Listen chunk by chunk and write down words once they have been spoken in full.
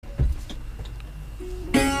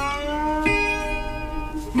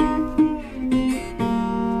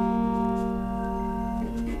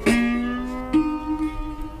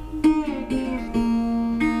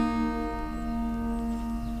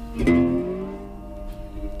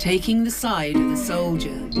Taking the side of the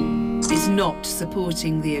soldier is not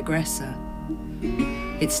supporting the aggressor.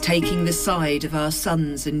 It's taking the side of our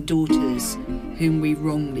sons and daughters whom we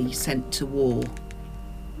wrongly sent to war.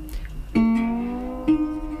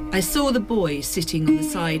 I saw the boy sitting on the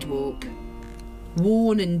sidewalk,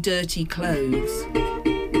 worn and dirty clothes,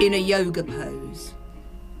 in a yoga pose,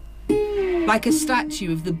 like a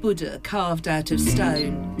statue of the Buddha carved out of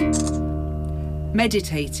stone,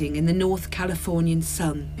 meditating in the North Californian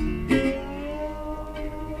sun.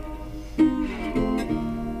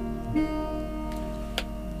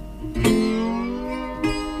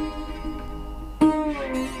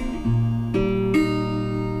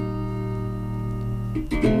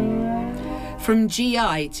 From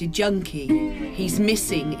GI to junkie, he's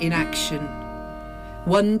missing in action.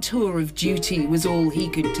 One tour of duty was all he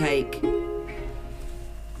could take.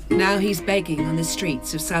 Now he's begging on the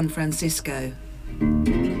streets of San Francisco.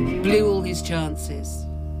 Blew all his chances,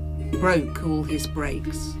 broke all his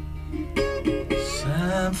brakes.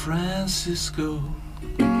 San Francisco,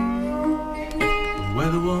 the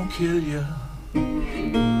weather won't kill you,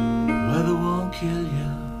 weather won't kill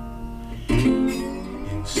you.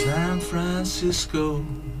 In San Francisco,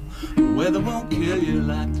 the weather won't kill you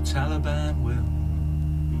like the Taliban will.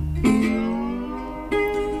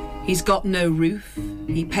 He's got no roof,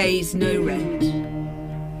 he pays no rent,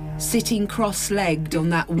 sitting cross-legged on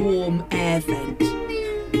that warm air vent.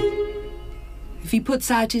 If he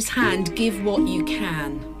puts out his hand, give what you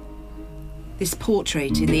can. This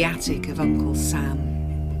portrait in the attic of Uncle Sam.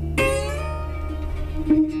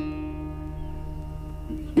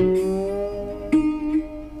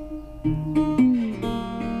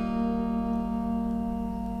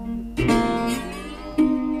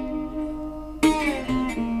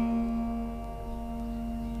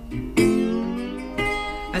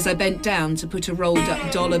 As I bent down to put a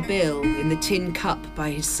rolled-up dollar bill in the tin cup by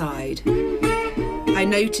his side, I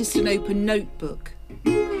noticed an open notebook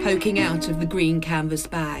poking out of the green canvas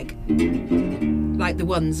bag, like the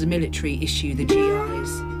ones the military issue the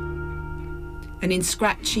GIs. And in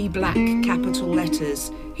scratchy black capital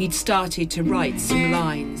letters, he'd started to write some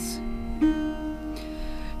lines.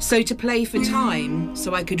 So to play for time,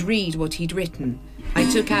 so I could read what he'd written, I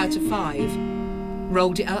took out a 5,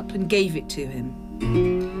 rolled it up and gave it to him.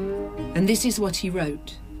 And this is what he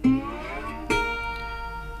wrote.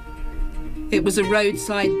 It was a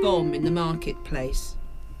roadside bomb in the marketplace,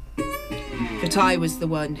 but I was the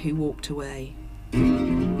one who walked away.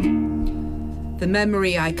 The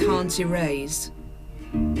memory I can't erase.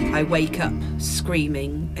 I wake up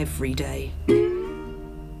screaming every day.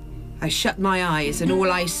 I shut my eyes and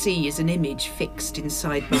all I see is an image fixed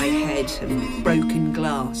inside my head of broken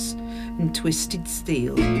glass and twisted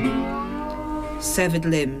steel, severed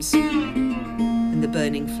limbs and the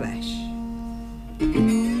burning flesh.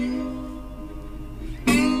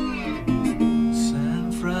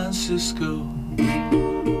 San Francisco,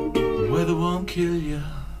 the weather won't kill you,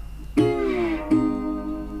 the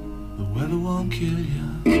weather won't kill you.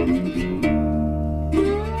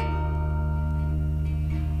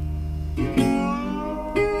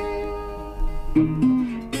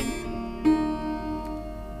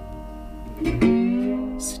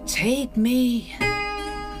 So take me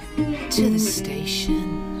to the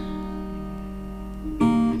station,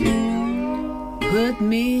 put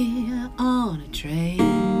me on a train.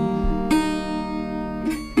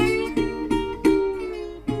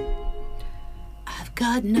 I've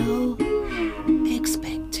got no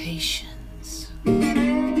expectations.